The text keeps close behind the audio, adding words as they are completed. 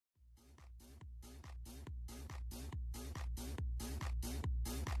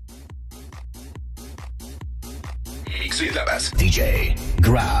pracuje dla was DJ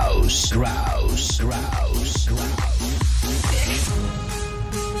Graus.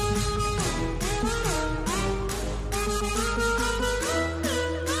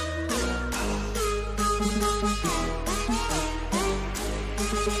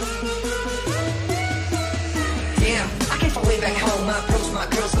 Back home, my bros, my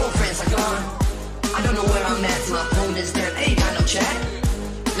girls, girlfriends are gone. I don't know where I'm at, my phone is dead, ain't got no chat.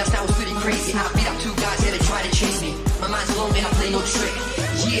 Last night was pretty crazy, I beat up two guys, yeah, they tried to chase me. My mind's blown and I play no trick.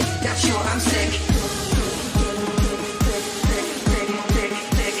 Yeah, that's sure I'm sick.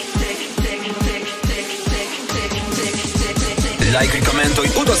 Lajkuj, komentuj,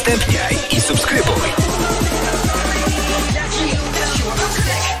 udostępniaj i subskrybuj.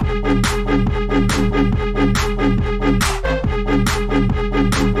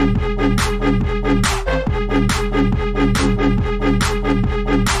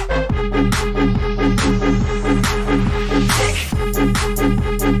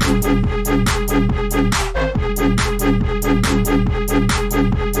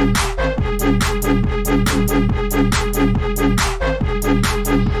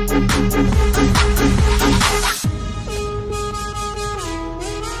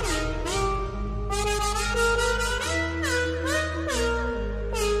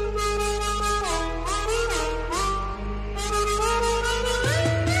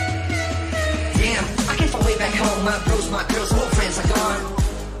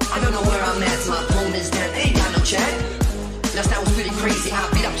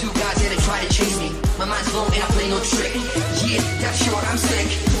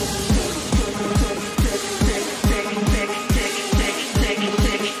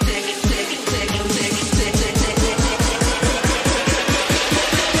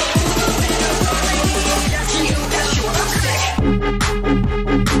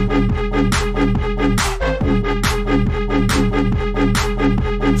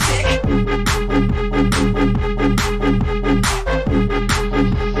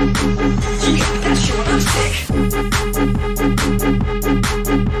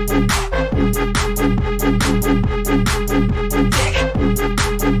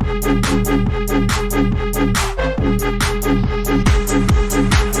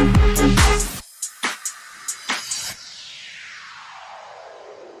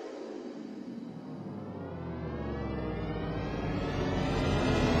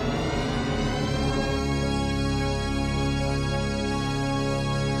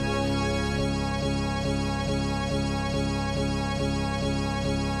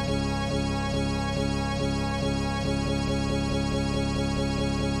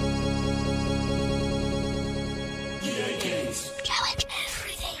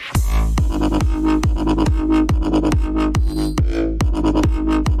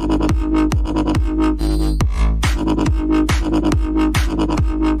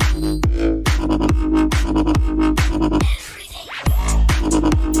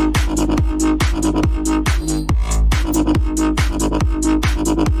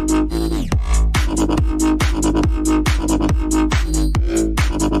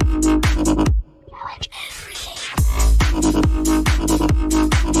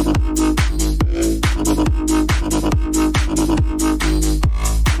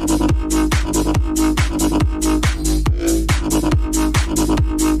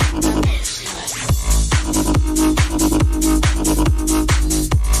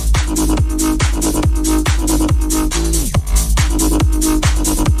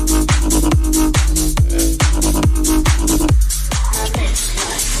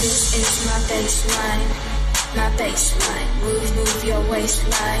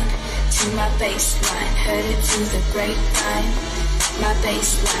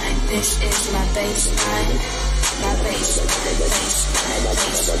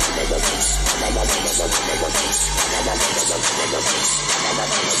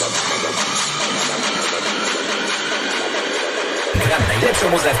 Gram najlepszą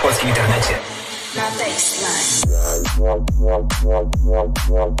muzykę w polskim internecie.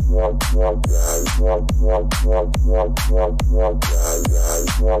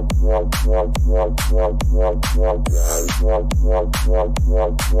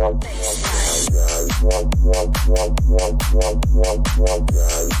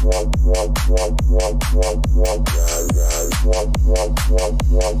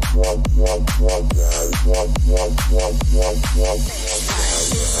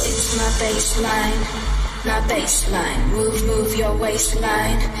 It's my baseline, my baseline. Move your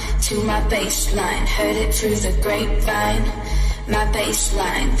waistline to my baseline. Heard it through the grapevine. My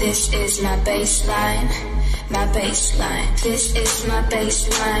baseline, this is my baseline. My baseline, this is my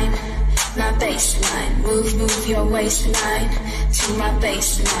baseline. my baseline. Move your waistline to my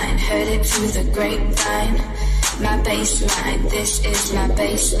baseline. Heard it through the grapevine. My baseline, this is my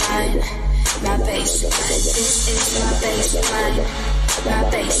baseline. My baseline, this is my baseline. My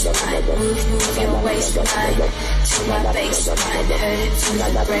baseline, move your waistline to my baseline. Heard it through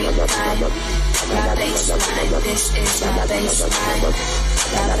the grapevine. My baseline, this is my baseline.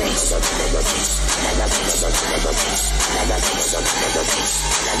 My baseline,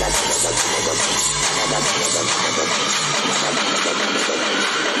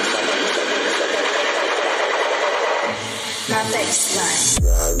 my baseline.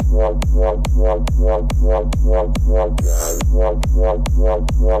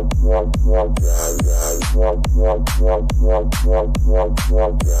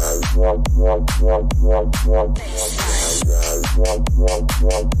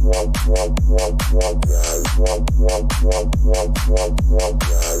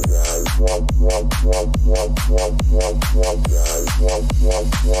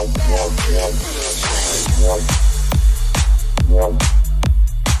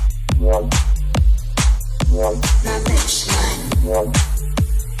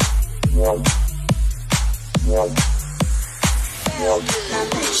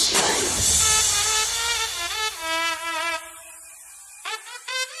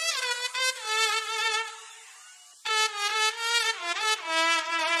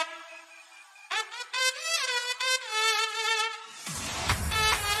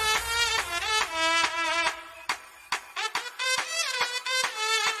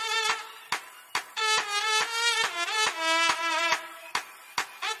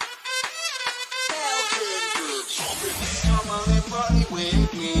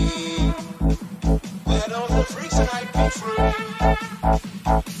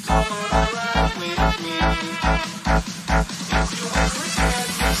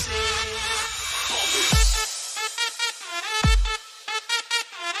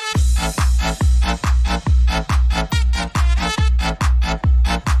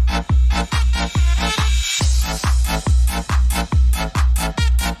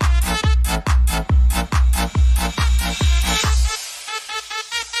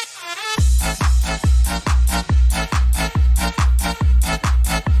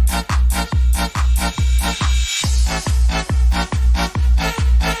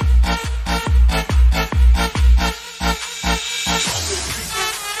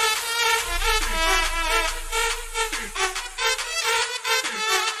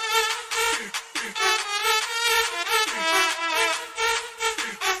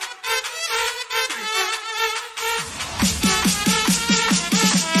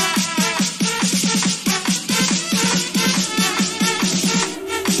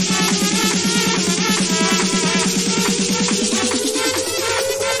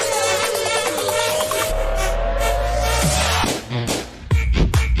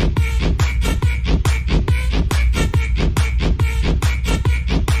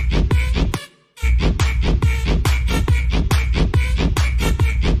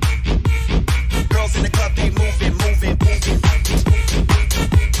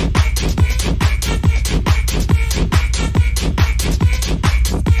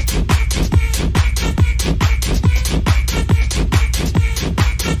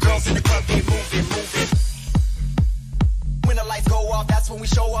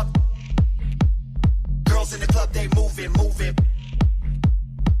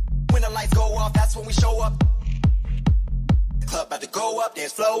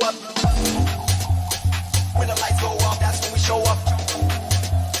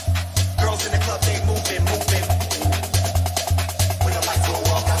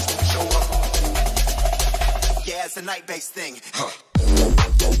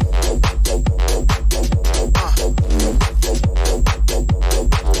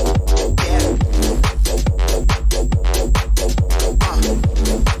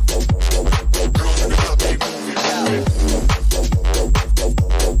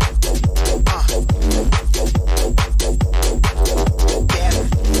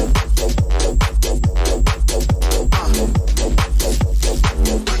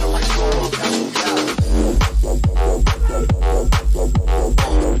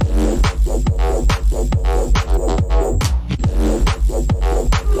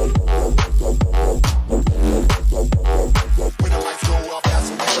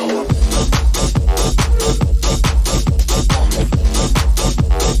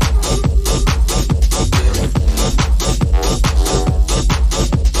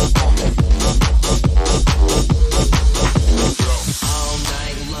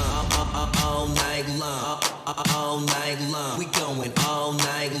 all night long. all night long. We going all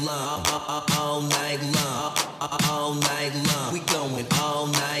night long, all night long, all night long. We going all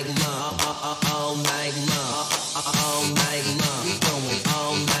night long, all night long, all night long. We going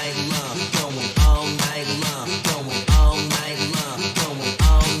all night long. We going all night long. We going all night long. We going all night long, night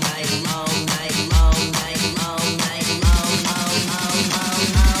long, night long,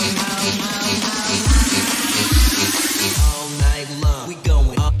 night long, all night long. We going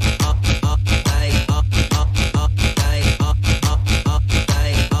all night.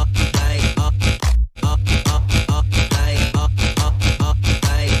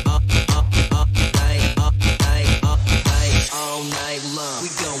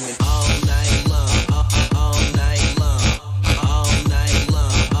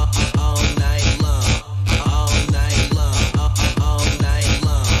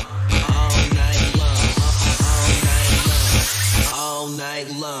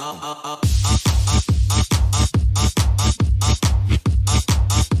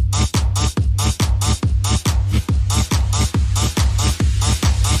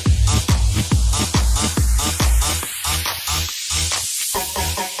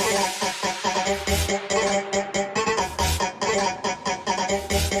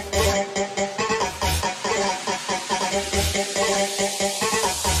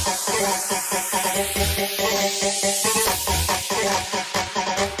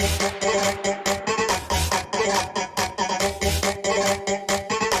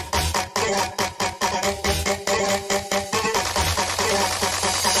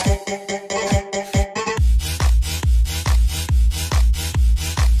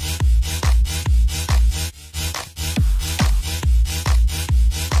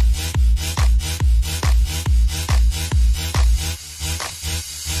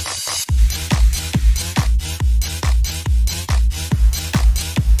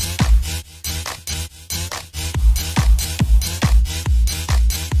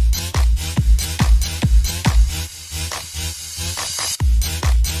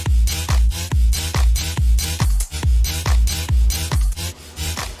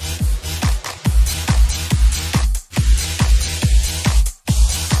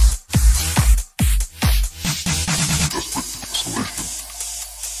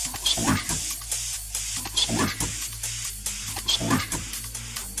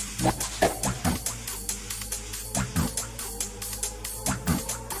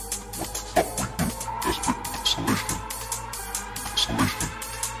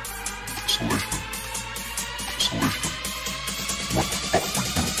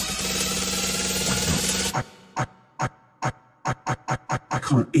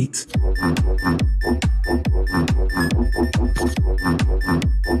 can't eat.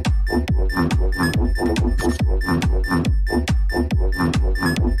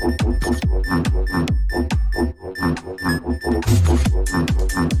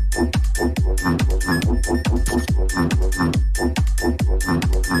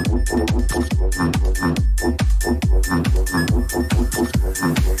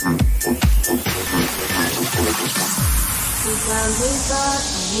 Sometimes we thought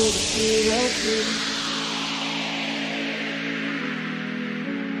I need to be with you.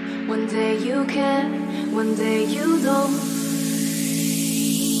 One day you care, one day you don't.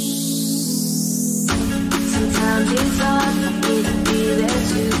 Sometimes we thought I need to be there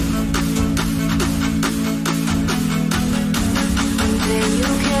too. One day you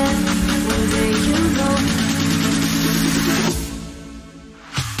care, one day you don't.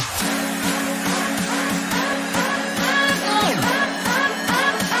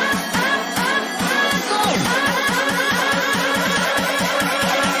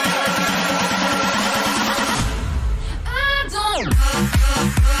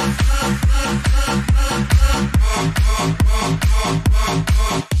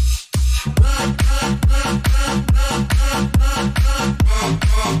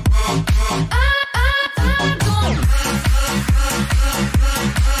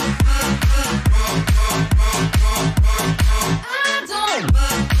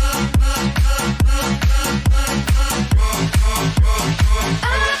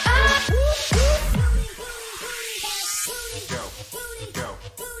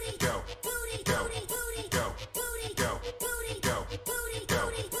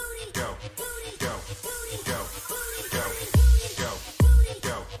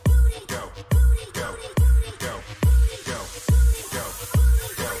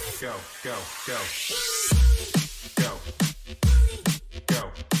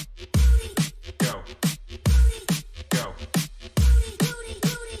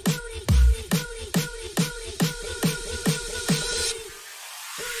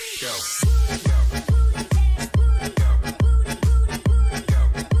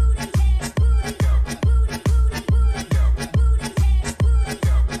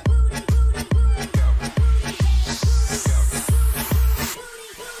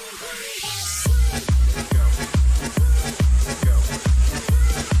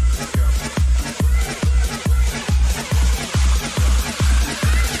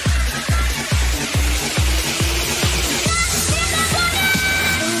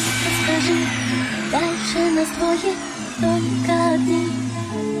 нас двое, только одни.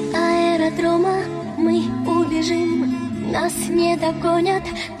 Аэродрома мы убежим, нас не догонят.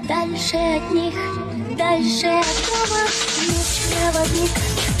 Дальше от них, дальше от дома. Ночь проводник,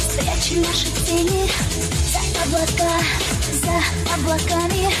 спрячем наши тени за облака, за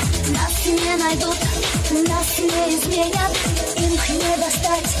облаками. Нас не найдут, нас не изменят, им не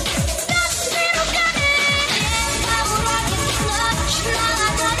достать. Красными руками небо уронит, ночь на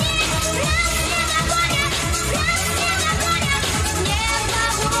ладони. Нас не догонят, нас не догонят. Небо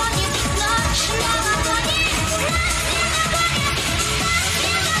уронит, ночь на ладони. Нас не догонят, нас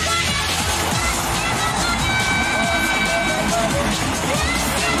не догонят.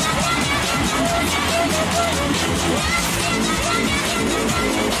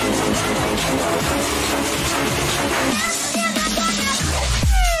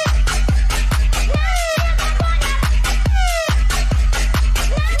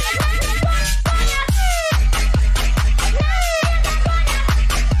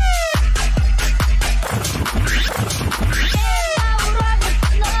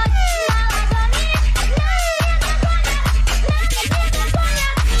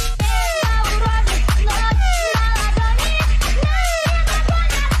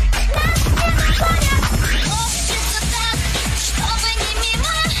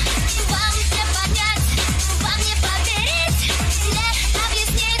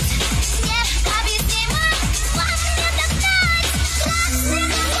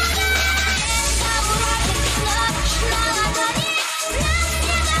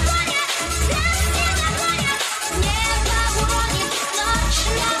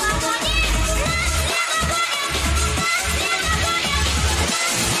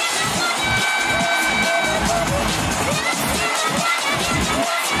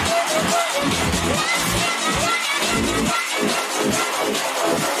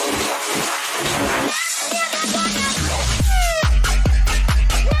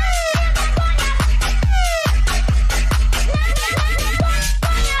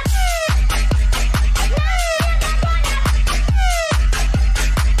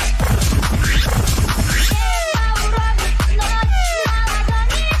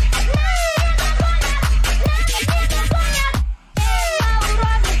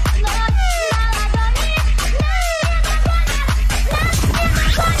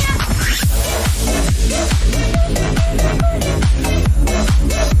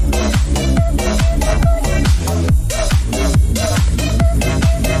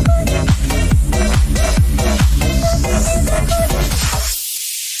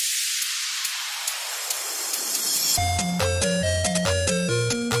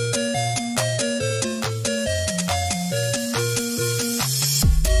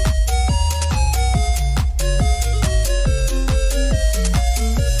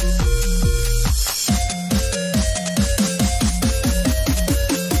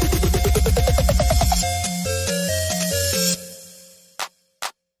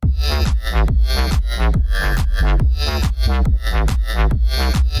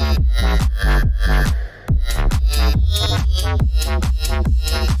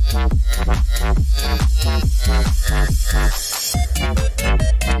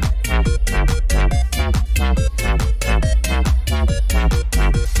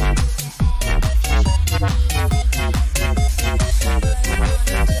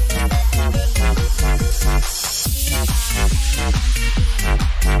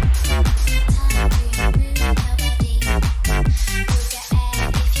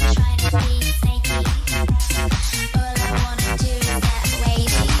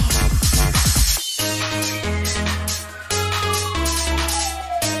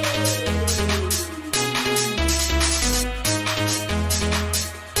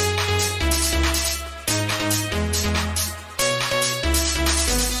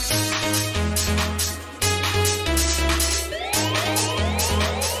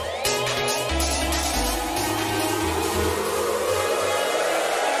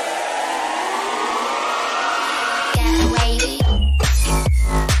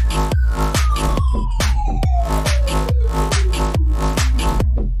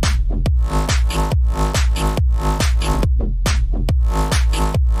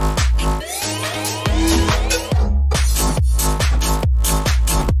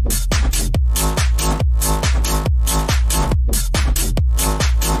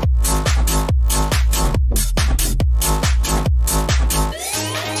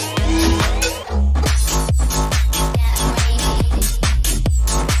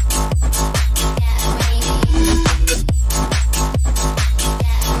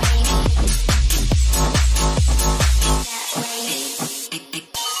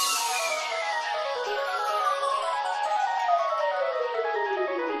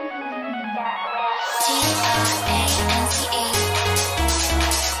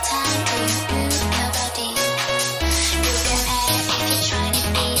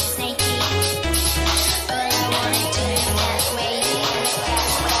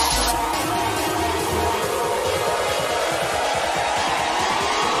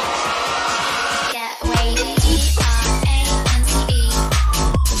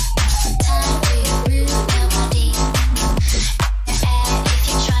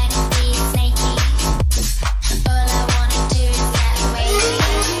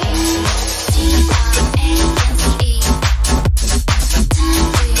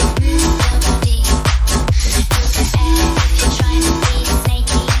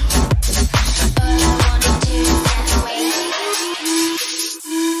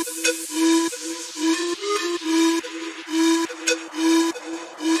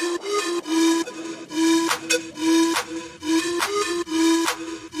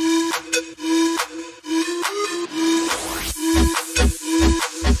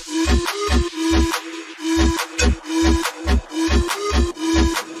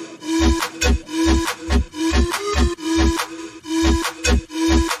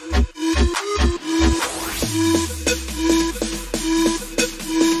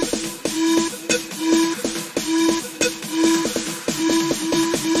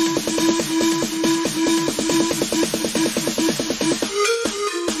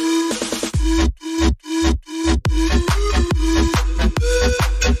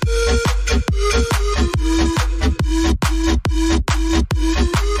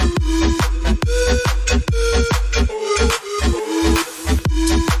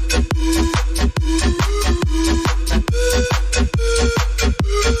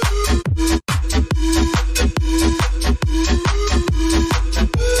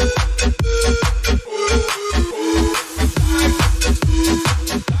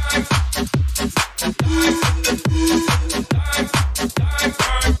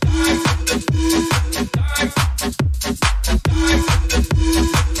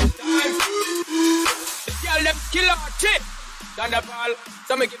 Thunderball.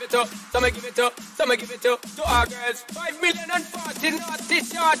 Some give it to, some give it to, some give it to our girls. 5 million and 40 naughty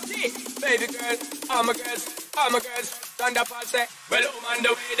shorty. Baby girl, all my girls, all my girls. Thunderball say, well, I'm on the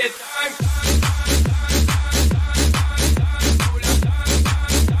way this time.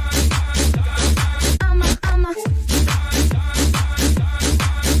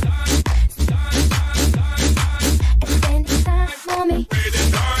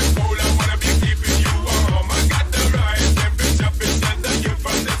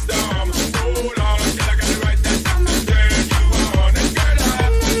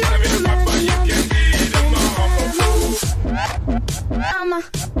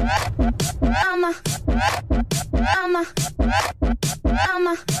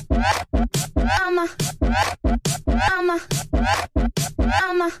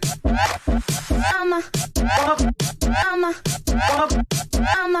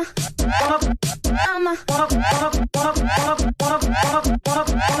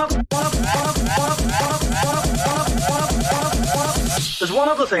 There's one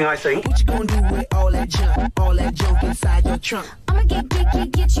other thing I think. What you gonna do with all that junk inside your trunk? I'ma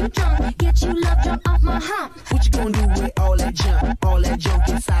get you drunk, get you love drunk off my hump. What you gonna do with all that junk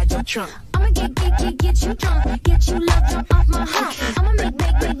inside your trunk? I'ma get you drunk, get you love drunk off my hump. I'ma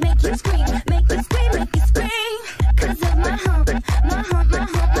make you scream, make you scream, make you scream. 'Cause of my hump, my hump, my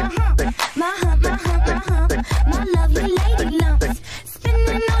hump, my hump, my hump, my hump, my hump, my lovely lady lumps.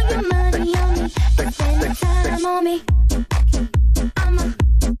 Spending all your money on me, and spending time on me.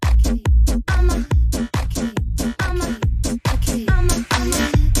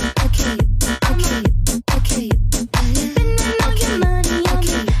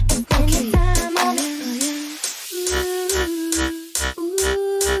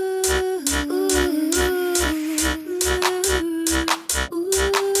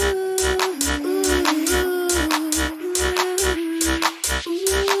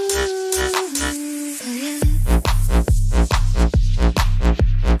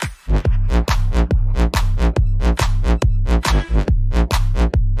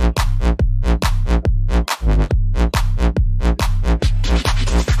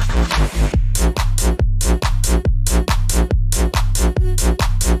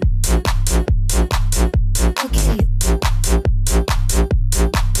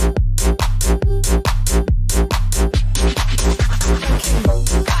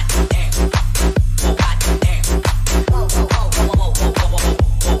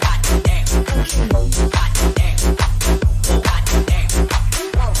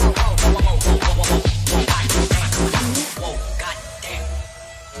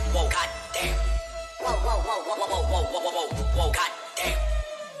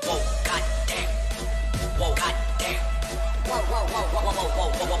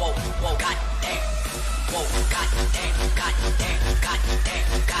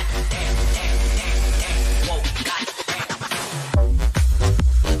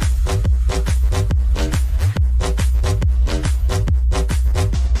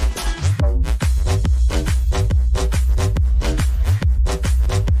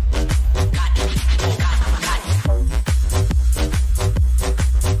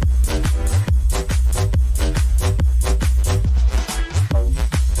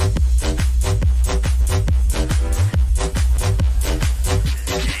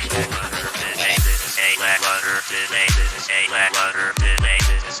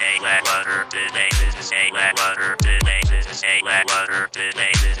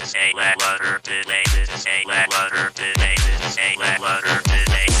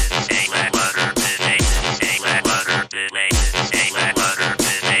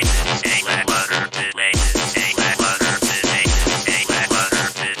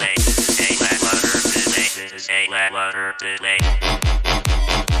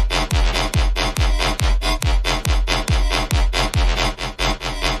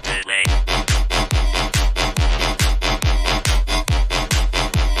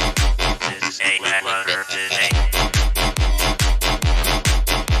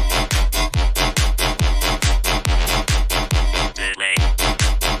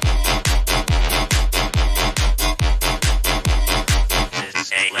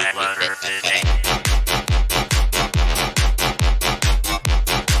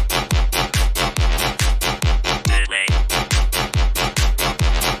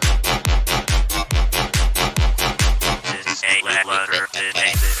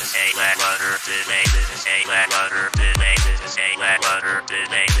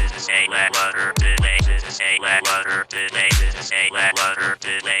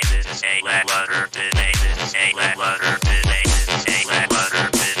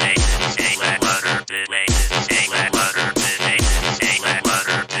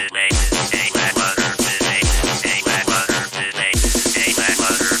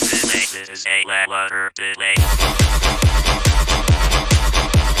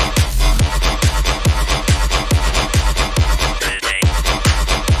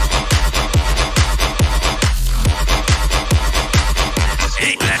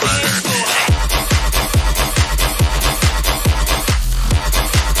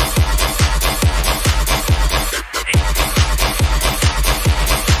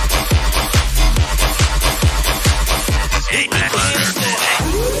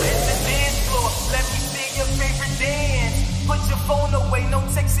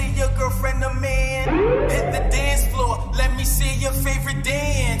 favorite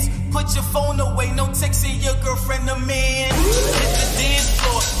dance. Put your phone away, no texting your girlfriend or man. Hit the dance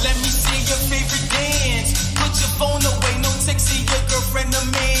floor, let me see your favorite dance. Put your phone away, no texting your girlfriend or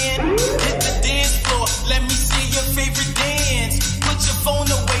man. Hit the dance floor, let me see your favorite dance. Put your phone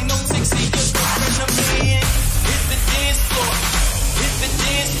away, no texting your girlfriend or man. Hit the dance floor, hit the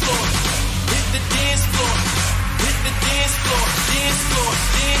dance floor, hit the dance floor, hit the dance floor, dance floor,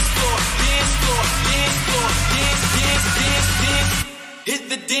 dance floor, dance floor, dance floor, dance, dance, dance, dance. Hit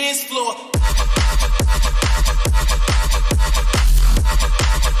the dance floor.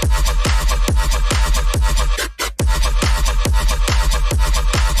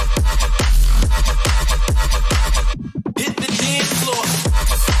 Hit the dance floor.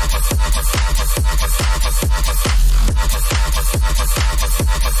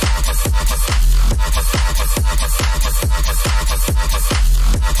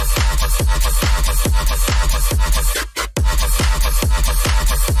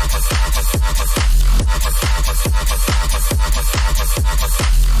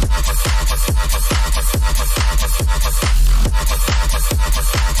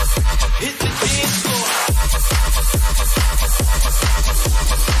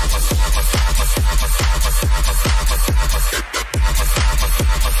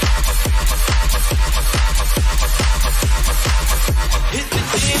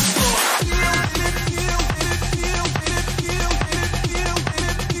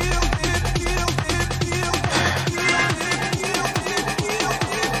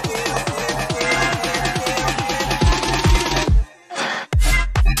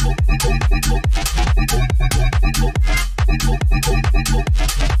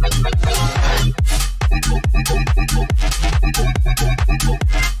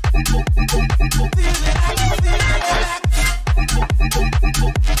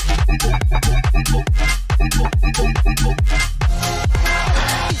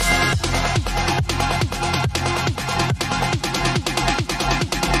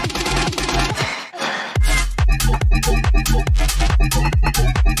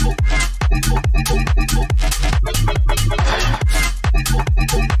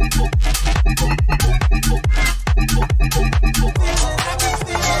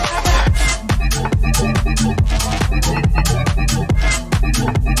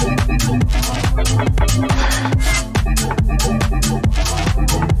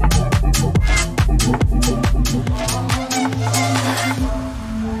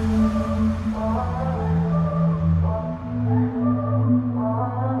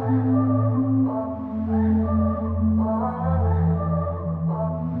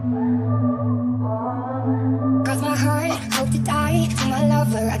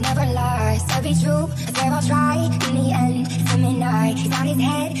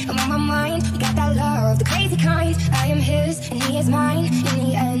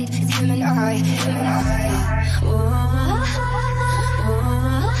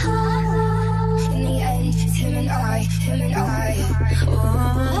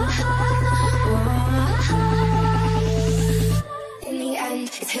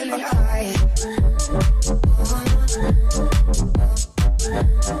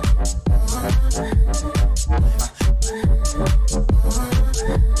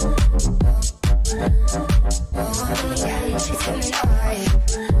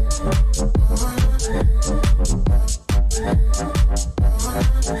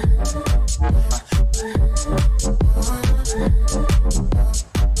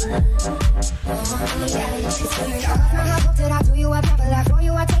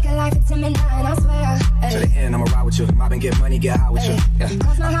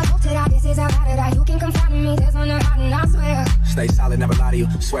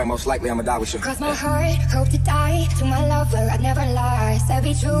 Most likely I'ma die with you. Cross my heart, hope to die. To my lover, I'd never lie. Said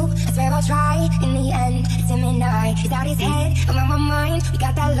be true, I swear I'll try. In the end, it's him and I. He's out his head, I'm on my mind. We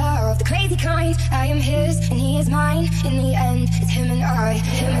got that love, the crazy kind. I am his, and he is mine. In the end, it's him and I.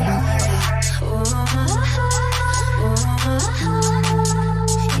 Him and I.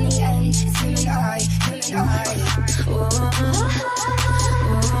 In the end, it's him and I. Him and I.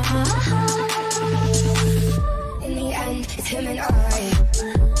 In the end, it's him and I.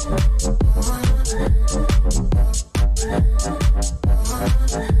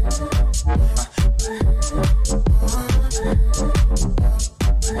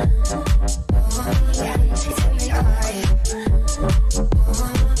 Yeah, it's him and I.